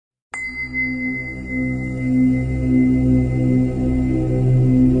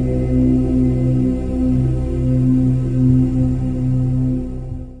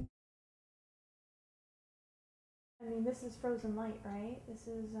frozen light, right? This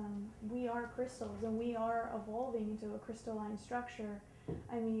is, we are crystals, and we are evolving into a crystalline structure.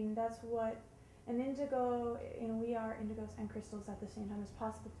 I mean, that's what an indigo, we are indigos and crystals at the same time. It's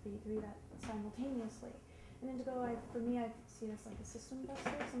possible to be that simultaneously. An indigo, for me, I see this like a system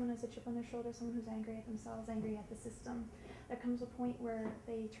buster. Someone has a chip on their shoulder, someone who's angry at themselves, angry at the system. There comes a point where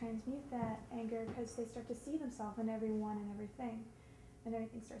they transmute that anger because they start to see themselves in everyone and everything. And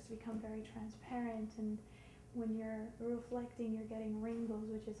everything starts to become very transparent. And when you're reflecting, you're getting rainbows,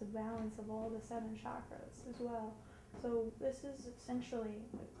 which is a balance of all the 7 chakras as well. So this is essentially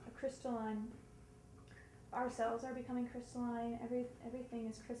a crystalline. Our cells are becoming crystalline. Everything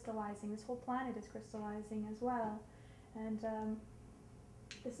is crystallizing. This whole planet is crystallizing as well. And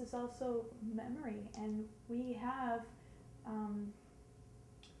this is also memory. And we have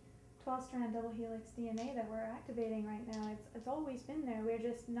 12-strand double helix DNA that we're activating right now. It's always been there. We're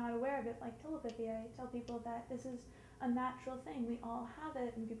just not aware of it. Like telepathy, I tell people that this is a natural thing. We all have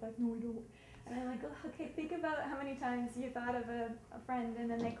it. And people are like, no, we don't. And I'm like, oh, okay, think about how many times you thought of a friend and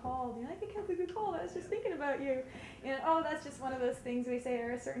then they called. You're like, I can't believe you called. I was just thinking about you. Oh, that's just one of those things we say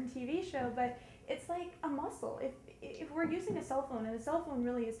or a certain TV show. But it's like a muscle. If we're using a cell phone, and a cell phone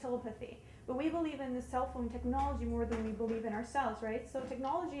really is telepathy, but we believe in the cell phone technology more than we believe in ourselves, right? So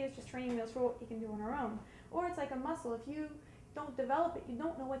technology is just training wheels for what we can do on our own. Or it's like a muscle. If you don't develop it, you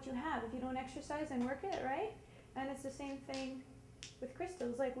don't know what you have. If you don't exercise and work it, right? And it's the same thing with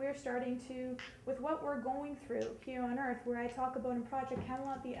crystals. Like we're starting to, with what we're going through here on Earth, where I talk about in Project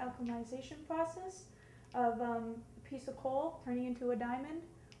Camelot the alchemization process of a piece of coal turning into a diamond,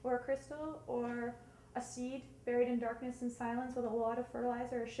 or a crystal, or a seed buried in darkness and silence with a lot of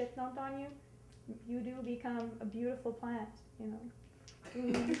fertilizer or shit dumped on you, you do become a beautiful plant, Nice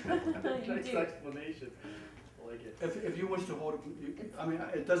explanation. I like it. If you wish to hold it, I mean,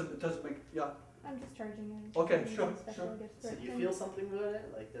 it doesn't make, yeah. I'm just charging it. Okay, sure. So do you feel something with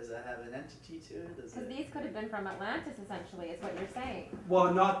it? Like, does it have an entity to it? Because these could have been from Atlantis, essentially, is what you're saying.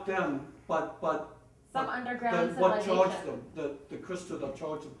 Well, not them, but some underground what civilization. charged them, the crystal that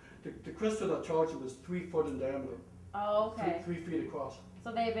charged them. The crystal that charged them is 3 foot in diameter. Oh, okay. 3 feet across.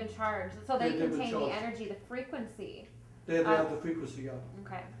 So they've been charged. So they contain the energy, the frequency. They have the frequency, yeah.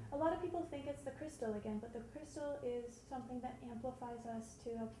 Okay. A lot of people think it's the crystal again, but the crystal is something that amplifies us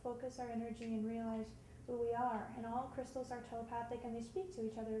to help focus our energy and realize who we are. And all crystals are telepathic and they speak to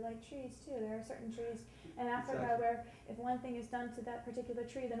each other like trees too. There are certain trees in Africa where if one thing is done to that particular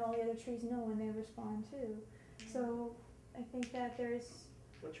tree, then all the other trees know and they respond too. So I think that there's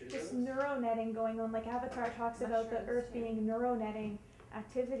this neuronetting going on, like Avatar talks about the Earth being neuronetting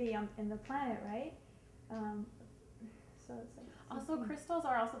activity in the planet, right? So it's like also, crystals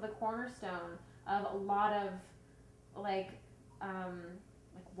are also the cornerstone of a lot of like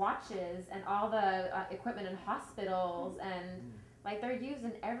watches and all the equipment in hospitals, and like they're used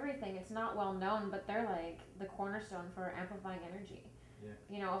in everything. It's not well known, but they're like the cornerstone for amplifying energy.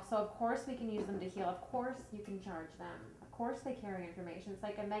 Yeah. So of course we can use them to heal. Of course you can charge them. Of course they carry information. It's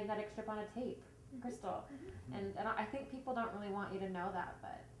like a magnetic strip on a tape, crystal. And I think people don't really want you to know that,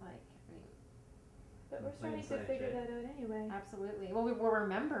 but like. But we're starting to figure that out anyway. Absolutely. Well, we're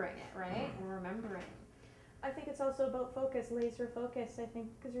remembering it, right? We're remembering. I think it's also about focus, laser focus. I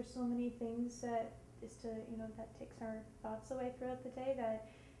think because there's so many things that that takes our thoughts away throughout the day, that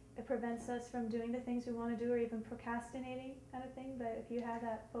it prevents us from doing the things we want to do or even procrastinating kind of thing. But if you have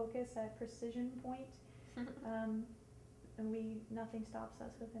that focus, that precision point, and nothing stops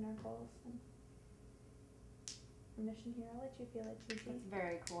us within our goals. And mission here, I'll let you feel it, Gigi. That's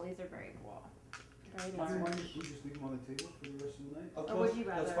very cool. These are very cool. Would you just leave them on the table for the rest of the night? Of or course, would you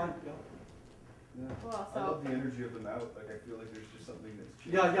rather? that's fine, yeah. Yeah. Cool, I love the energy of them out. Like, I feel like there's just something that's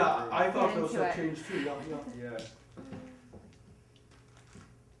changed. Yeah, I thought there was Into a it. change too, yeah. Yeah.